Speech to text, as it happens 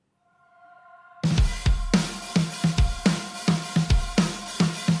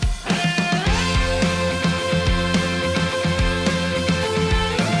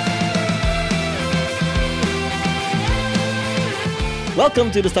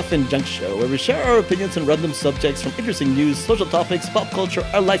Welcome to the Stuff and Junk Show, where we share our opinions on random subjects from interesting news, social topics, pop culture,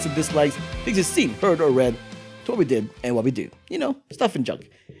 our likes and dislikes, things you've seen, heard, or read, to what we did and what we do. You know, stuff and junk.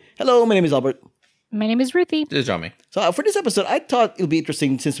 Hello, my name is Albert. My name is Ruthie. This is Johnny. So for this episode, I thought it would be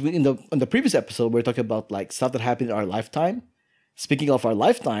interesting since in the previous episode, we were talking about like stuff that happened in our lifetime. Speaking of our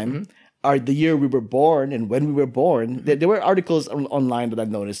lifetime, the year we were born and when we were born, there were articles online that I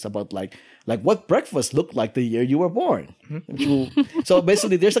noticed about like what breakfast looked like the year you were born. So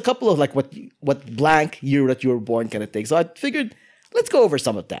basically, there's a couple of like what blank year that you were born kind of thing. So I figured let's go over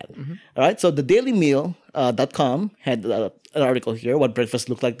some of that. All right. So the dailymeal.com had an article here, what breakfast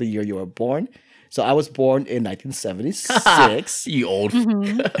looked like the year you were born. So I was born in 1976. You old. Hey,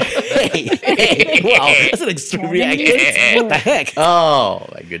 wow, that's an extreme reaction. What the heck? Oh,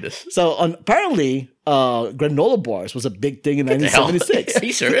 my goodness. So apparently, granola bars was a big thing in 1976. Are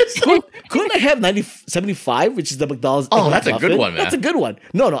you serious? Couldn't I have 1975, which is the McDonald's? Oh, that's a muffin? good one, man. That's a good one.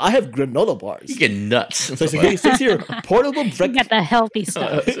 No, I have granola bars. You get nuts. So it says here, portable You got breakfast. the healthy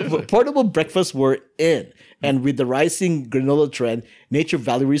stuff. Portable breakfasts were in, and with the rising granola trend, Nature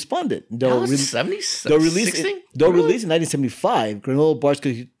Valley responded. That was 70s? Though released in 1975, granola bars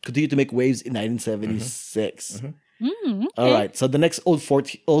could continue to make waves in 1976. Okay. All right, so the next old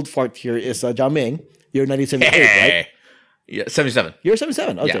fart here is John Ming. You're 1978, right? Yeah, 77. You're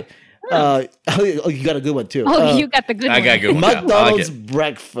 77. Okay. You got a good one too. Oh, you got the good one. I got a good one. McDonald's I like it.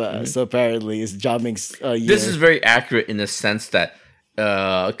 breakfast apparently is John Ming's year. This is very accurate in the sense that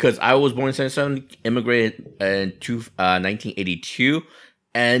because I was born in 77, immigrated in 1982,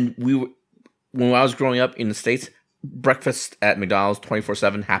 and when I was growing up in the States, breakfast at McDonald's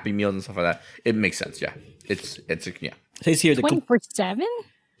 24/7, Happy Meals and stuff like that. It makes sense. Yeah, it's yeah. It says here 24/7.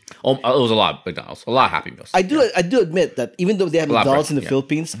 Oh, it was a lot of McDonald's, a lot of Happy Meals. I do admit that even though they have A lot of McDonald's in the breakfast,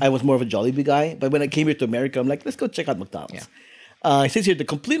 Philippines, I was more of a Jollibee guy. But when I came here to America, I'm like, let's go check out McDonald's. It says here the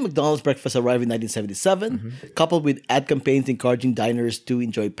complete McDonald's breakfast arrived in 1977, coupled with ad campaigns encouraging diners to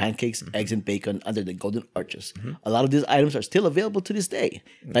enjoy pancakes, eggs, and bacon under the golden arches. A lot of these items are still available to this day.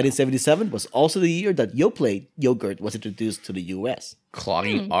 1977 was also the year that Yoplait yogurt was introduced to the U.S.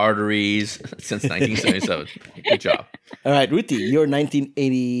 Clogging arteries since 1977. Good job. All right, Ruthie, you're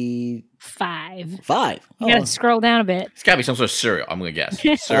 1985. 5. You gotta scroll down a bit. It's gotta be some sort of cereal, I'm gonna guess.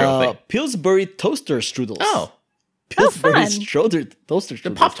 Cereal thing. Pillsbury toaster strudels. Oh. Pillsbury fun. toaster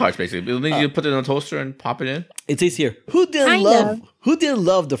strudels. Pop-Tarts, basically. You put it in a toaster and pop it in. It says here, who didn't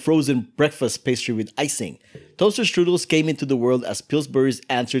love the frozen breakfast pastry with icing? Toaster strudels came into the world as Pillsbury's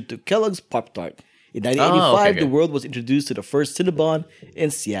answer to Kellogg's Pop-Tart. In 1985, the world was introduced to the first Cinnabon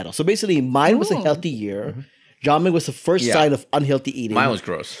in Seattle. So basically, mine was a healthy year. John Ming was the first sign of unhealthy eating. Mine was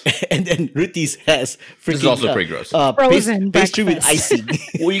gross. And then Ruthie's has freaking... This is also pretty gross. Frozen pastry with breakfast. icing.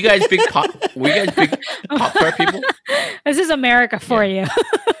 Were you guys big Pop-Tart people? This is America for you.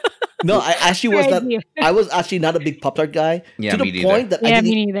 No, I actually was not. Crazy. I was actually not a big Pop-Tart guy. Yeah, to the me neither. point that I Yeah,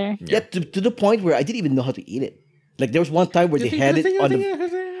 didn't me neither. Yeah, to the point where I didn't even know how to eat it. Like there was one time where they had it on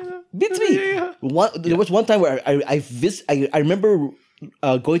the. Beats me. There was one time where I remember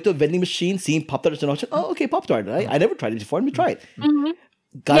going to a vending machine, seeing Pop-Tarts, and I was like, "Oh, okay, Pop-Tart." I never tried it before. Let me try it.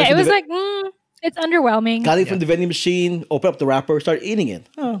 Yeah, it was like it's underwhelming. Got it from the vending machine. Open up the wrapper, start eating it.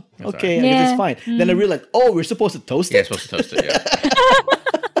 Oh, okay, I right. guess it's fine. Then I realized, we're supposed to toast it. Yeah, supposed to toast it, yeah.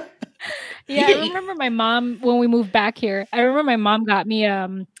 Yeah, I remember my mom when we moved back here. I remember my mom got me a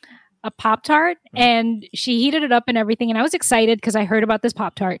Pop-Tart and she heated it up and everything, and I was excited because I heard about this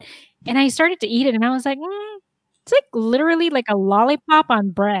Pop-Tart, and I started to eat it, and I was like, it's like literally like a lollipop on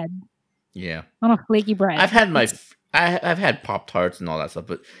bread, Yeah. on a flaky bread. I've had I've had Pop-Tarts and all that stuff,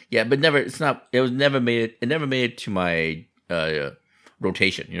 but never. It never made it to my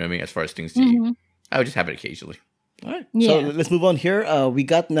rotation. You know what I mean? As far as things to eat, I would just have it occasionally. All right. Yeah. So let's move on here. We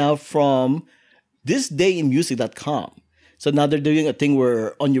got now from thisdayinmusic.com. So now they're doing a thing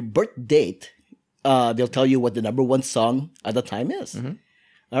where on your birth date, they'll tell you what the number one song at the time is.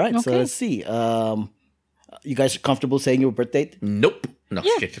 All right. So Okay. let's see. You guys are comfortable saying your birth date? Nope. No.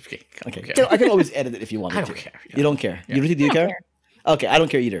 Yeah. Okay. Okay. I can always edit it if you want me I to. don't care. You don't care? Yeah. You really do I don't care? care. Okay, I don't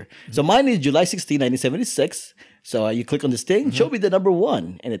care either. So mine is July 16, 1976. So you click on this thing, show me the number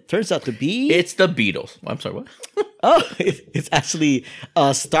one. And it turns out to be... It's the Beatles. I'm sorry, what? It's actually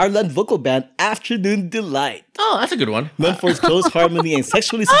Starland vocal band Afternoon Delight. Oh, that's a good one. Known for its close harmony and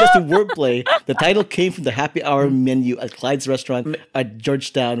sexually suggestive wordplay, the title came from the happy hour menu at Clyde's restaurant at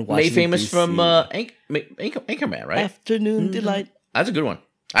Georgetown, Washington, Made famous DC. from Anchorman, right? Afternoon Delight. That's a good one.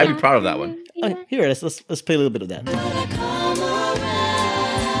 I'd be proud of that one. Here, let's play a little bit of that.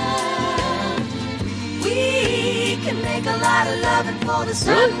 We can make a lot of loving for the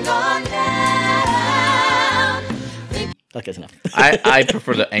sun gone down. Okay, it's enough. I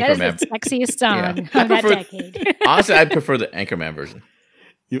prefer the That is Anchorman. the sexiest song I of that prefer- decade. Honestly, I prefer the Anchorman version.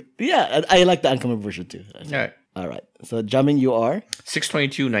 Yeah, I like the uncommon version too. All right. All right. So, Jamming, you are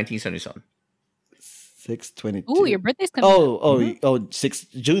 6/22/1977. 6/22. Ooh, your birthday's coming. Oh, 6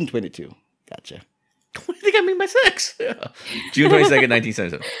 June 22. Gotcha. What do you think I mean by 6? June 22nd,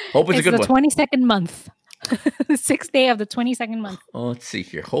 1977. Hope it's a good the one. 22nd month. The 6th day of the 22nd month. Oh, let's see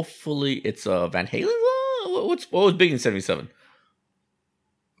here. Hopefully it's Van Halen. What was big in 77?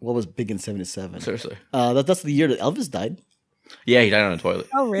 What was big in 77? Seriously. That's the year that Elvis died. Yeah, he died on the toilet.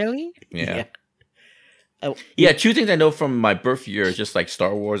 Oh, really? Yeah. Oh, Yeah, two things I know from my birth year is just like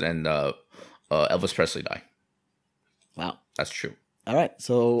Star Wars and Elvis Presley died. Wow. That's true. All right.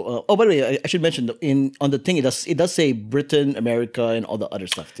 So, by the way, I should mention on the thing it does say Britain, America, and all the other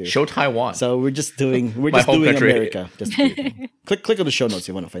stuff too. Show Taiwan. So we're just doing My home country. America. Just click on the show notes if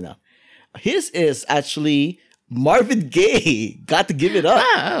you want to find out. His is actually Marvin Gaye. Got to give it up.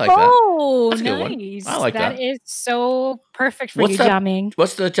 I like that. Oh, That's a good one. nice. I like that. That is so perfect for What's you, that? Jamming.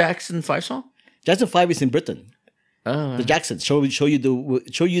 What's the Jackson 5 song? Jackson 5 is in Britain. Oh, The Jacksons show you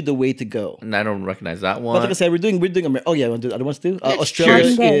the way to go. and I don't recognize that But one. like I said, we're doing. Oh yeah, want to do other ones too. Yeah,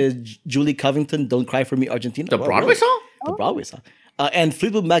 Australia sure. is Julie Covington. Don't cry for me, Argentina. The Oh, Broadway really? song? The Broadway song. And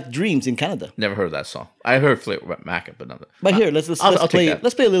Fleetwood Mac Dreams in Canada. Never heard that song. I heard Fleetwood Mac, but not. But here, let's I'll take play. that.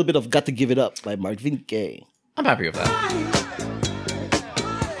 Let's play a little bit of "Got to Give It Up" by Marvin Gaye. I'm happy with that.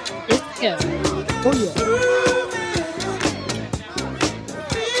 It's good. Oh, yeah.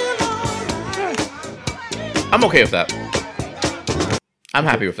 I'm okay with that. I'm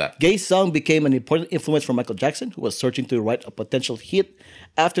happy with that. Gaye's song became an important influence for Michael Jackson, who was searching to write a potential hit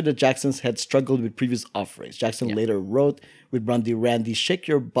after the Jacksons had struggled with previous offerings. Jackson later wrote with Randy, "Shake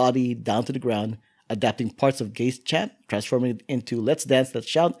Your Body Down to the Ground," adapting parts of Gaye's chant, transforming it into "Let's Dance, Let's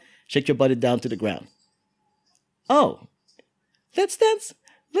Shout, Shake Your Body Down to the Ground." Oh, let's dance,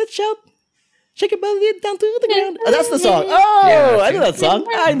 let's shout, shake your body down to the ground. Oh, that's the song. Oh, Yeah, I know that song.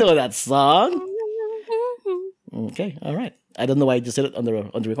 I know that song. Okay, all right. I don't know why I just said it on the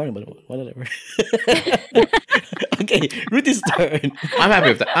recording, but whatever. Okay, Ruthie's turn. I'm happy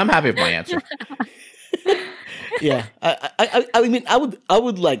with that. I'm happy with my answer. Yeah, I mean, I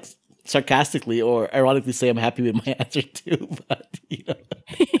would like sarcastically or ironically say I'm happy with my answer too, but you know.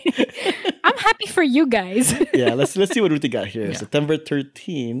 I'm happy for you guys. Yeah, let's see what Ruthie got here. Yeah. September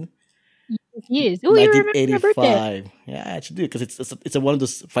 13, Yes. Oh, you remember my birthday. 1985. Yeah, I should do because it's one of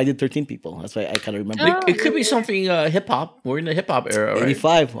those Friday the 13 people. That's why I kind of remember. Oh. It could be something hip hop. We're in the hip hop era, right?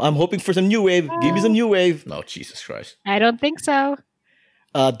 85. I'm hoping for some new wave. Give me some new wave. No, Jesus Christ. I don't think so.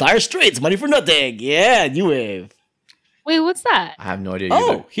 Dire Straits, Money for Nothing. Yeah, new wave. Wait, what's that? I have no idea.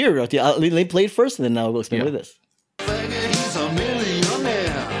 Oh, either. here, Ruthie. Let me play it first, and then I'll explain Yeah. what it is. He's a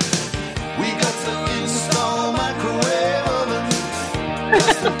millionaire. We got to install microwave oven.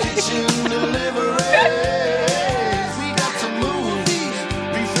 Custom kitchen deliveries. We got to move these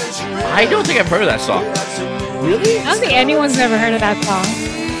refrigerators. I don't think I've heard of that song. Really? I don't think anyone's ever heard of that song.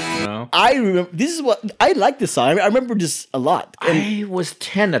 No. I remember. This is what I like this song. I remember this a lot. And I was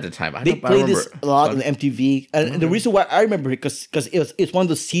 10 at the time. I they don't I played remember. this a lot on MTV, and the reason why I remember it because it's one of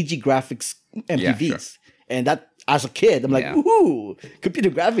those CG graphics MTVs, sure. and that as a kid I'm like, Yeah. ooh, computer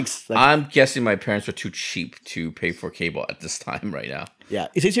graphics. Like, I'm guessing my parents were too cheap to pay for cable at this time right now. yeah,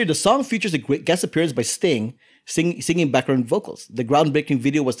 it says here the song features a great guest appearance by Sting, singing background vocals. The groundbreaking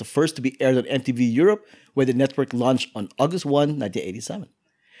video was the first to be aired on MTV Europe, where the network launched on August 1, 1987.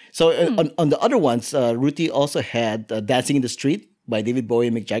 So on the other ones, Ruthie also had "Dancing in the Street" by David Bowie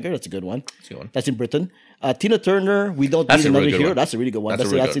and Mick Jagger. That's a good one. That's a good one. That's in Britain. Tina Turner, "We Don't That's Need a Another really good Hero." one. That's a really good one. That's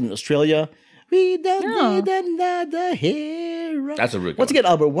That's, a really that's good in Australia. "We don't Oh. need another hero." That's a really good Once one. again,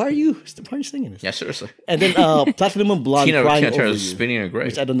 Albert, why are you singing this? Yeah, seriously. And then Platinum and Blonde, Tina "Crying Turner Over is You," spinning in a grave.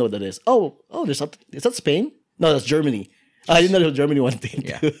 which I don't know what that is. Oh, there's something. Is that Spain? No, that's Germany. I didn't know there was Germany one thing.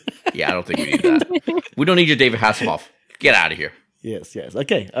 Yeah. too. Yeah, I don't think we need that. We don't need your David Hasselhoff. Get out of here. Yes.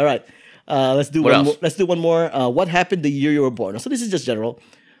 Okay. All right. Let's do What one else? more. Let's do one more. What happened the year you were born? So this is just general.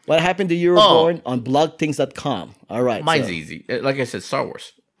 What happened the year you were Oh. born on blogthings.com. All right. Mine's so- easy. Like I said, Star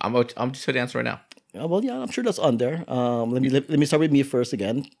Wars. I'm just going to answer right now. Well, yeah, I'm sure that's on there. Let me start with me first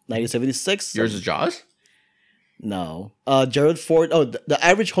again. 1976. Yours is Jaws? No. Gerald Ford. Oh, the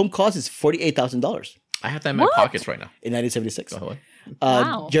average home cost is $48,000 I have that in my What? pockets right now. in 1976. Go ahead.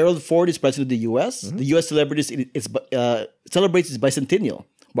 Wow. Gerald Ford is president of the U.S. Mm-hmm. The U.S. celebrities celebrates its bicentennial,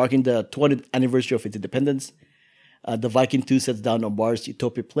 marking the 20th anniversary of its independence. The Viking 2 sets down on Mars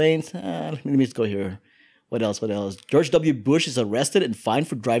Utopia planes. Let me just go here. What else? George W. Bush is arrested and fined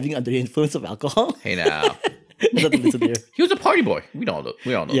for driving under the influence of alcohol. Hey now. Nothing listed here. He was a party boy. We all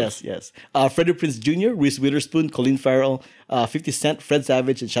know. Yes, yes. Freddie Prinze Jr., Reese Witherspoon, Colleen Farrell, 50 Cent, Fred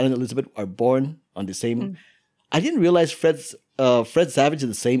Savage, and Shannon Elizabeth are born on the same. I didn't realize Fred Savage is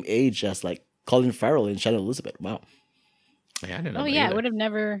the same age as like Colin Farrell and Shannon Elizabeth. Wow. Yeah, I didn't know. Oh that yeah, I either. would have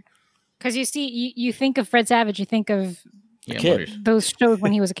never. Because you see, you think of Fred Savage, you think of Yeah, kid. Motors. those shows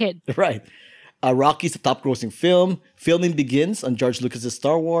when he was a kid. Right. Rocky's the top grossing film. Filming begins on George Lucas's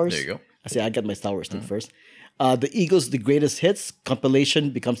Star Wars. There you go. I say I got my Star Wars thing first. The Eagles' The Greatest Hits compilation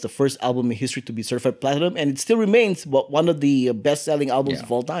becomes the first album in history to be certified platinum, and it still remains one of the best-selling albums Yeah.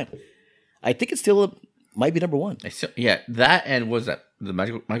 of all time. I think it still might be number one. Yeah, that and was that the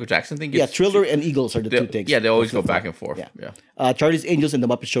Michael Jackson thing? Yeah, It's- Thriller and Eagles are the two They, things. yeah, they always go Flip-flop. back and forth. Yeah. Yeah. Charlie's Angels and The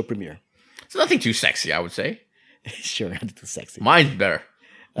Muppet Show premiere. It's nothing too sexy, I would say. Sure, not too sexy. Mine's better.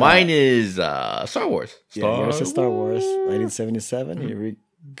 Mine is Star Wars. Yeah, yours is Star Wars, 1977. Here we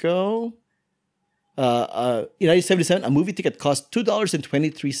go. In 1977, a movie ticket cost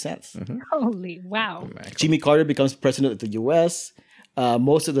 $2.23. Holy wow! Jimmy Carter becomes president of the U.S.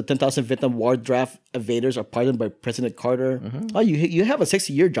 Most of the 10,000 Vietnam War draft evaders are pardoned by President Carter. Oh, you have a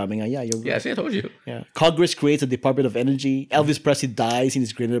sexy year, John Ming. Yeah, you're Yeah, see, I told you. yeah. Congress creates a Department of Energy. Elvis Presley dies in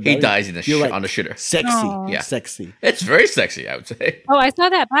his granite He rebellion. dies in You're right. on the shitter. Sexy, Aw. Yeah. sexy. It's very sexy, I would say. Oh, I saw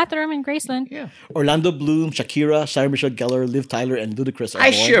that bathroom in Graceland. Yeah. Orlando Bloom, Shakira, Sarah Michelle Gellar, Liv Tyler, and Ludacris are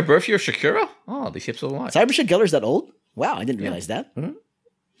I born. share a birthday of Shakira. Oh, these hips are alive. Sarah Michelle Gellar is that old? Wow, I didn't realize that.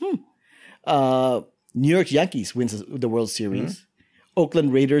 New York Yankees wins the World Series.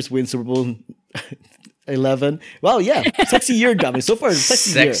 Oakland Raiders win Super Bowl 11. Well, yeah, sexy year, Gummy. So far,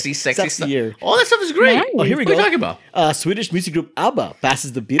 sexy Sexy year. stuff. All that stuff is great. Nice. Oh, here we What go. are you talking about? Swedish music group ABBA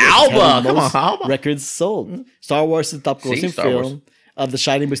passes the Beatles. ABBA! having Come most on, ABBA. Records sold. Star Wars is the top See, grossing Star Wars. film. The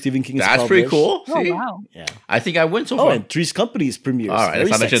Shining by Stephen King is That's pretty published. cool. Oh See? wow! Yeah. I think I win so Oh, far. and Three's Company's premieres. All right, Very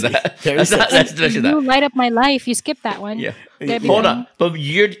let's not mention sexy. that. Very Let's not sexy. mention that. You light up my life. You skipped that one. Yeah. Debbie Hold Allen. on. But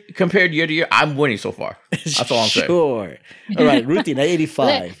compared year to year, I'm winning so far. That's all I'm saying. Sure. All right, Ruthie,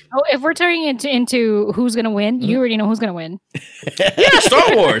 1985. Oh, if we're turning into who's gonna win, you already know who's gonna win. Yeah,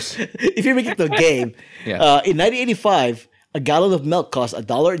 Star Wars. If you make it to a game, Yeah. in 1985, a gallon of milk cost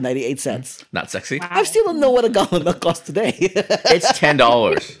 $1.98. Not sexy. I still don't know what a gallon of milk costs today. It's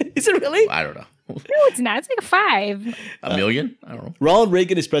 $10. Is it really? I don't know. No, it's not. It's like a 5. A million? I don't know. Ronald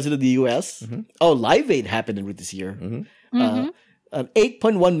Reagan is president of the U.S. Oh, Live Aid happened in this year. An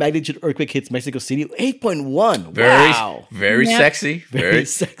 8.1 magnitude earthquake hits Mexico City. 8.1. Very, Wow. very Yep. sexy. Very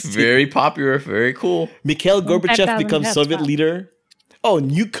sexy. Very popular. Very cool. Mikhail Gorbachev 5,000 becomes deaths, Soviet wow. leader. Oh,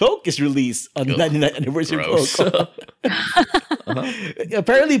 new Coke is released on the 99th anniversary Gross. of Coke.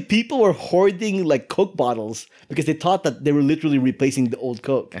 Apparently, people were hoarding like Coke bottles because they thought that they were literally replacing the old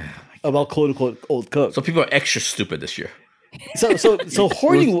Coke. About quote unquote old Coke. So people are extra stupid this year. So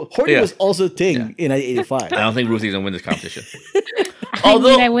hoarding Yeah. was also a thing in I 1985. don't think Ruthie's gonna win this competition. I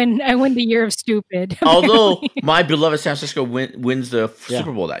although, mean, I win the year of stupid. although my beloved San Francisco wins the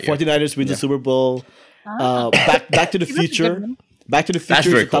Super Bowl that year. 49ers win the Super Bowl. Back to the Future. one. Back to the That's Future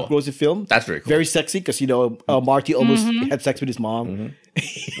is very the top cool. grossing film. That's very cool. Very sexy because Marty almost had sex with his mom.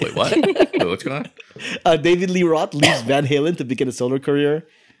 Wait, what? Wait, what's going on? David Lee Roth leaves Van Halen to begin a solo career.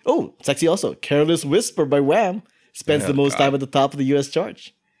 Oh, sexy also. Careless Whisper by Wham spends the most time at the top of the U.S.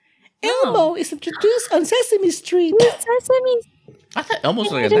 chart. Elmo is introduced on Sesame Street. Sesame. I thought Elmo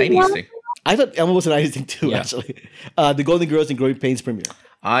was like a 90s thing. I thought Elmo was an nice thing too, Yeah. actually. The Golden Girls and Growing Pains premiere.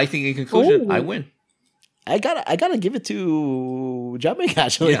 I think in conclusion, Ooh. I win. I gotta give it to Jamaica,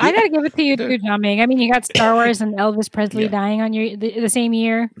 actually. Yeah. I gotta give it to you too, John Ming. I mean, you got Star Wars and Elvis Presley Yeah. dying on the same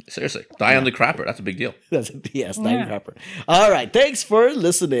year. Seriously. Die on the crapper. That's a big deal. That's a PS, Yeah. Nine Rapper. All right, thanks for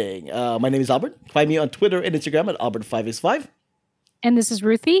listening. My name is Albert. Find me on Twitter and Instagram at Albert5x5. And this is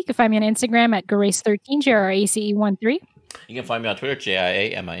Ruthie. You can find me on Instagram at Grace13, GRACE13. You can find me on Twitter,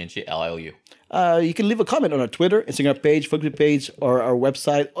 JIAMINGLIOU. You can leave a comment on our Twitter, Instagram page, Facebook page, or our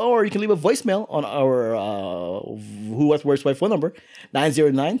website, or you can leave a voicemail on our Who, What, Where's, Why phone number,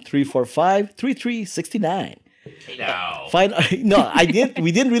 909-345-3369. Hey now.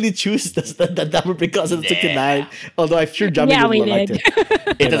 We didn't really choose that number because of the 69, although I'm sure Jamie Yeah, would we have liked did.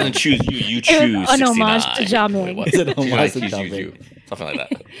 it. It doesn't choose you. You choose an homage 69. to Jamie. Wait, what? It's an homage to Choose Jamie. you. Something like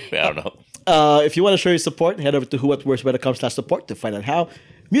that. Wait, I don't know. If you want to show your support, head over to whowhatwhereswhere.com/support to find out how.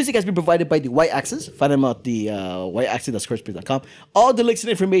 Music has been provided by the Y-Axis. Find them at the y-axis.squarespace.com. All the links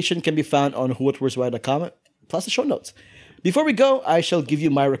and information can be found on whowhatwhereswhere.com, plus the show notes. Before we go, I shall give you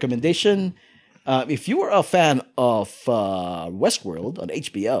my recommendation. If you were a fan of Westworld on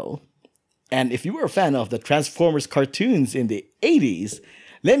HBO, and if you were a fan of the Transformers cartoons in the 80s,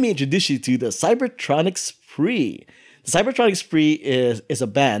 let me introduce you to the Cybertronic Spree. The Cybertronic Spree is a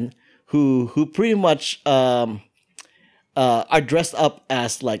band who pretty much are dressed up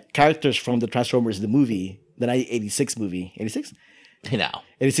as like characters from the Transformers the movie, the 1986 movie, 86, You know.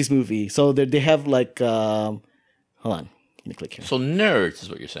 86 movie. So they have like hold on, let me click here. So nerds is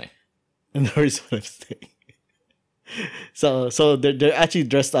what you're saying. And there's what I'm saying. So they're actually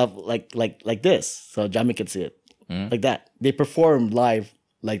dressed up like this. So Jamie can see it like that. They perform live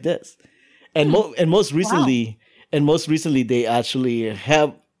like this, and most recently they actually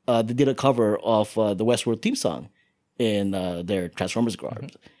have they did a cover of the Westworld theme song in their Transformers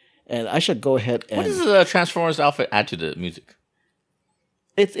garb. And I should go ahead and What does the Transformers outfit add to the music?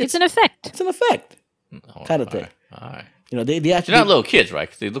 It's an effect. It's an effect Oh, kind of thing. All right. You know, they They're actually not little kids, right?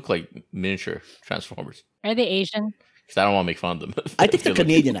 'Cause they look like miniature Transformers. Are they Asian? Because I don't want to make fun of them. I think they're They look-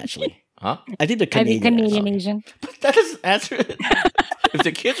 Canadian actually. Huh? I think they're Are they Canadian. Canadian actually. Asian? That doesn't answer it. If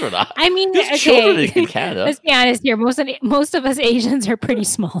they're kids or not. I mean, There's children okay. in Canada. Let's be honest here. Most of us Asians are pretty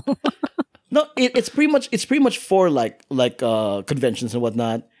small. No, it's pretty much for like conventions and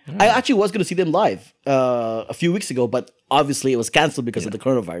whatnot. I actually was going to see them live a few weeks ago, but obviously it was canceled because of the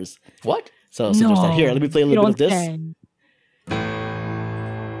coronavirus. What? So there's that. Here, let me play a little bit of this.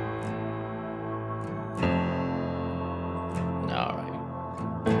 All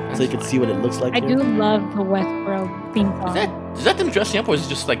right. So you can see what it looks like. I here. do love the Westworld theme song. Is that them dressing up or is it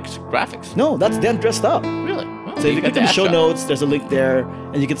just like graphics? No, that's them dressed up. Really? Well, So if you got click on the show Astro. notes, there's a link there,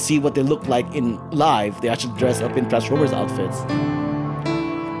 and you can see what they look like in live. They actually dress up in Transformers outfits.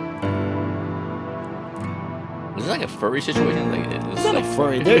 Is this like a furry situation? Like, It's not a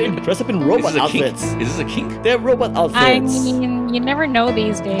furry. They're dressed up in robot outfits. Is this a kink? They're robot outfits. I mean, you never know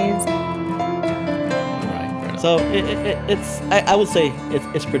these days. Right. fair enough. So it's I would say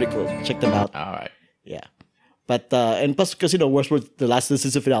it's pretty cool. Check them out. All right. Yeah, but and plus because Westworld the last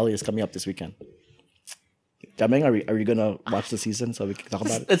season finale is coming up this weekend. Jameng, are you gonna watch the season so we can talk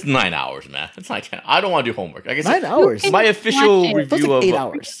about it? It's 9 hours, man. It's not 10. I don't want to do homework. Like I said, 9 hours. can- My official Watch it. That's review like 8 of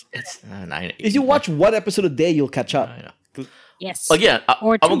hours. It's 9. If you watch one episode a day, you'll catch up. I know. Yes. Again, I'm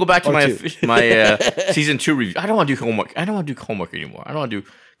Or gonna two. go back to Or my two. my season 2 review. I don't want to do homework. I don't want to do homework anymore. I don't want to do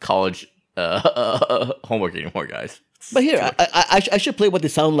college homework anymore, guys. But here, I should play what they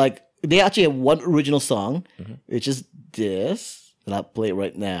sound like. They actually have one original song, which is this, and I'll play it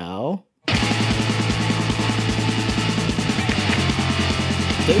right now.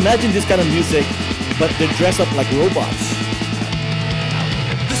 So imagine this kind of music, but they're dressed up like robots.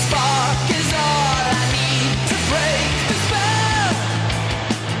 The spark is all I need to break the spell.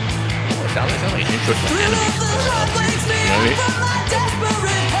 It sounds like an intro to an Thrill anime. of the heart wakes me You know what I mean? up from my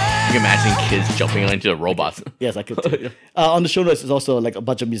desperate You can imagine kids jumping into the robots. Yes, I could too. On the show notes, there's also like a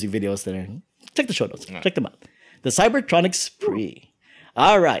bunch of music videos there. Check the show notes. Check them out. The Cybertronic Spree.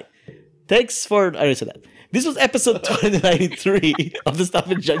 All right. Thanks for... I already said that. This was episode 293 of the Stuff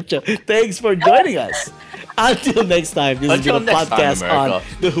and Junk Show. Thanks for joining us. Until next time, this Until has been a next time, podcast on America.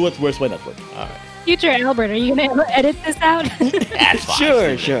 the Who What's Worst Why Network. All right. Future Albert, are you gonna edit this out? That's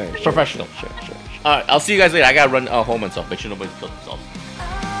fine. Sure. Professional. Sure. All right. I'll see you guys later. I gotta run home and stuff. Make sure nobody kills themselves.